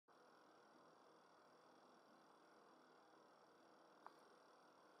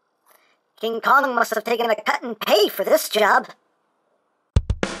King Kong must have taken a cut in pay for this job.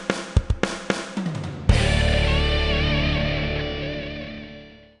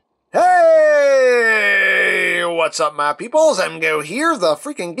 Hey! What's up, my peoples? EmGo here, the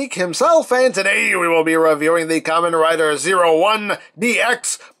freaking geek himself, and today we will be reviewing the Kamen Rider 01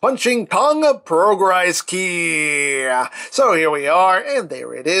 DX Punching Kong PROGRISE key. So here we are, and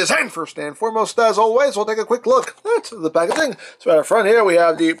there it is. And first and foremost, as always, we'll take a quick look at the packaging. So at the front here, we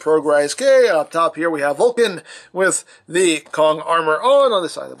have the PROGRISE key. Up top here, we have Vulcan with the Kong armor on. On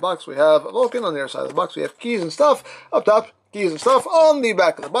this side of the box, we have Vulcan. On the other side of the box, we have keys and stuff. Up top, keys and stuff. On the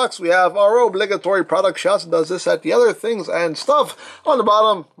back of the box, we have our obligatory product shots. Does this, that, the other, things and stuff. On the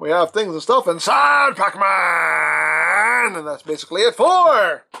bottom, we have things and stuff inside Pac-Man. And that's basically it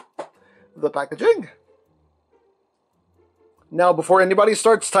for the packaging. Now, before anybody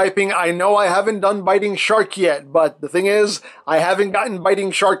starts typing, I know I haven't done Biting Shark yet, but the thing is, I haven't gotten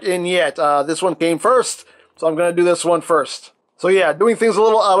Biting Shark in yet. This one came first, so I'm going to do this one first. So yeah, doing things a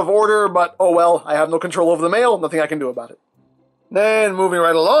little out of order, but oh well, I have no control over the mail, nothing I can do about it. Then, moving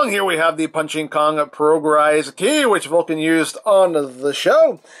right along, here we have the Punching Kong PROGRISE key, which Vulcan used on the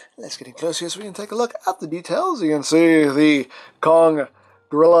show. Let's get in close here so we can take a look at the details. You can see the Kong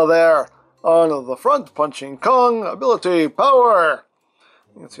gorilla there on the front. Punching Kong, ability, power.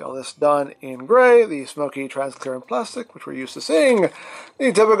 You can see all this done in gray. The smoky transparent plastic, which we're used to seeing.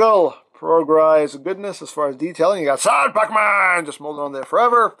 The typical PROGRISE goodness as far as detailing. You got Side Pac-Man just molded on there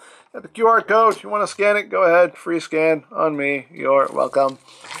forever. Got the QR code. If you want to scan it, go ahead. Free scan on me. You're welcome.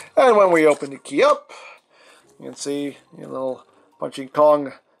 And when we open the key up, you can see your little Punching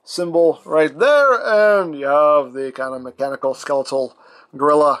Kong symbol right there. And you have the kind of mechanical skeletal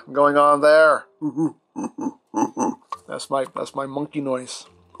gorilla going on there. That's my monkey noise.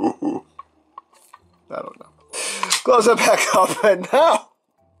 I don't know. Close it back up, and now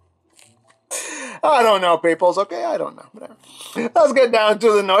I don't know, peoples. Okay, I don't know. Whatever. Let's get down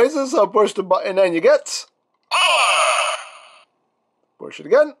to the noises. So push the button and you get power. Push it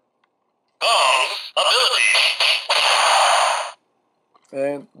again. Kong's ability.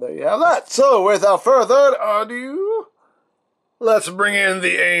 And there you have that. So without further ado, let's bring in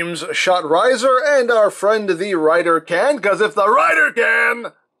the a.i.m.s Shot Riser and our friend the Rider can. Because if the Rider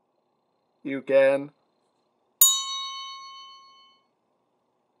can, you can.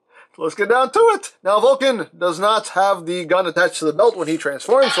 So let's get down to it. Now, Vulcan does not have the gun attached to the belt when he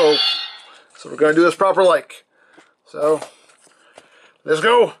transforms, so we're going to do this proper like. So, let's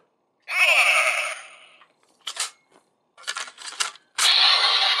go.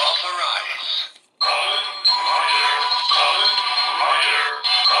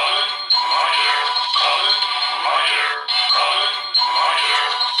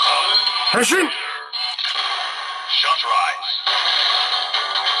 Mission! Shot rise.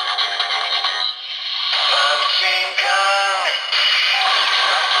 Punching Kong.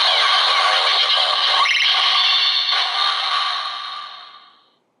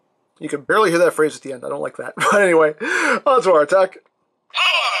 You can barely hear that phrase at the end. I don't like that. But anyway, on to our attack.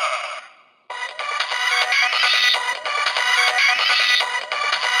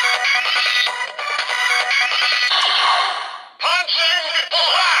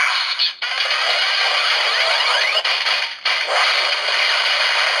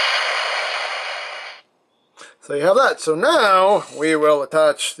 So you have that. So now we will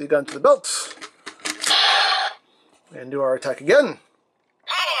attach the gun to the belt and do our attack again.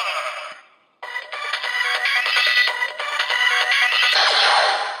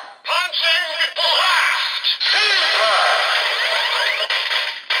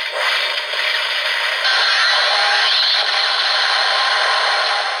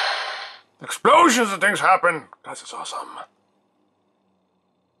 Explosions and things happen. That's just awesome.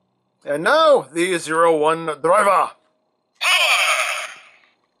 And now, the 01 driver. Authorize.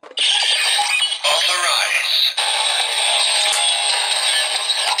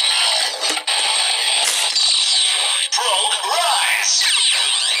 PROGRISE.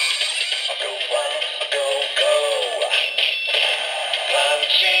 Go, go, go.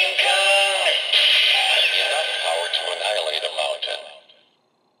 Punching Kong. Enough power to annihilate a mountain.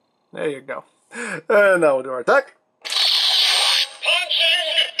 There you go. And now we'll do our attack.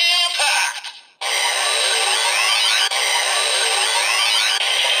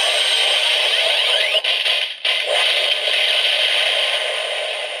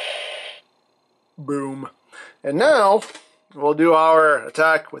 Boom. And now, we'll do our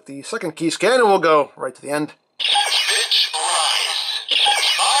attack with the second key scan, and we'll go right to the end. Bitch rise.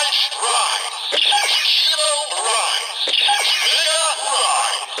 Ice rise. Kilo rise. Mega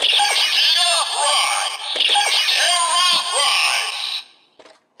rise. Giga rise. Terra rise.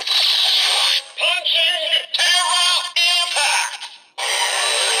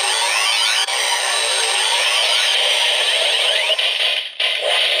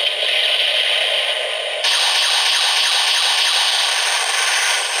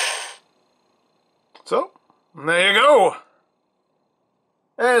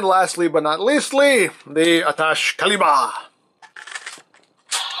 And lastly but not leastly, the Atash Kaliba.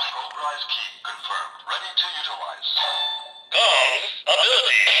 PROGRISE key confirmed. Ready to utilize. Kong's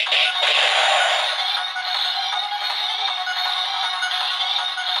ability.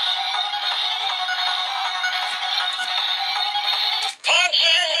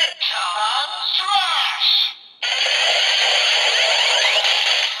 Punching Kamen trash.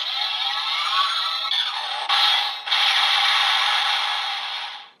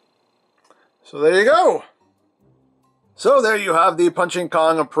 So there you go. So there you have the Punching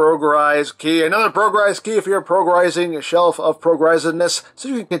Kong PROGRISE key. Another PROGRISE key for your PROGRISing shelf of PROGRISedness so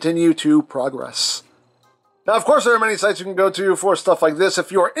you can continue to progress. Now, of course, there are many sites you can go to for stuff like this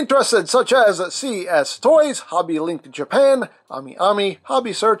if you are interested, such as CS Toys, Hobby Link Japan, Ami,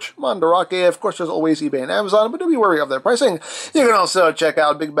 Hobby Search, Mandarake. Of course, there's always eBay and Amazon, but do be wary of their pricing. You can also check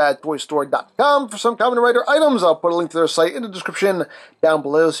out BigBadToyStore.com for some Kamen Rider items. I'll put a link to their site in the description down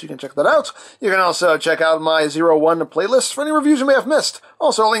below so you can check that out. You can also check out my 01 playlist for any reviews you may have missed.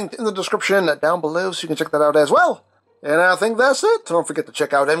 Also linked in the description down below so you can check that out as well. And I think that's it. Don't forget to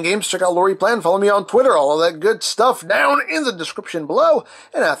check out EmGo's, check out Lori Plan, follow me on Twitter, all of that good stuff down in the description below.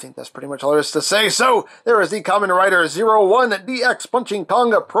 And I think that's pretty much all there is to say. So, there is the Kamen Rider 01 DX Punching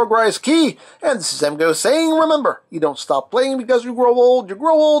Kong PROGRISE key. And this is EmGo saying, remember, you don't stop playing because you grow old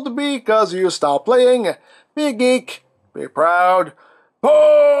because you stop playing. Be geek, be proud,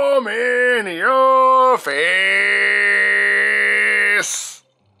 palm in your face.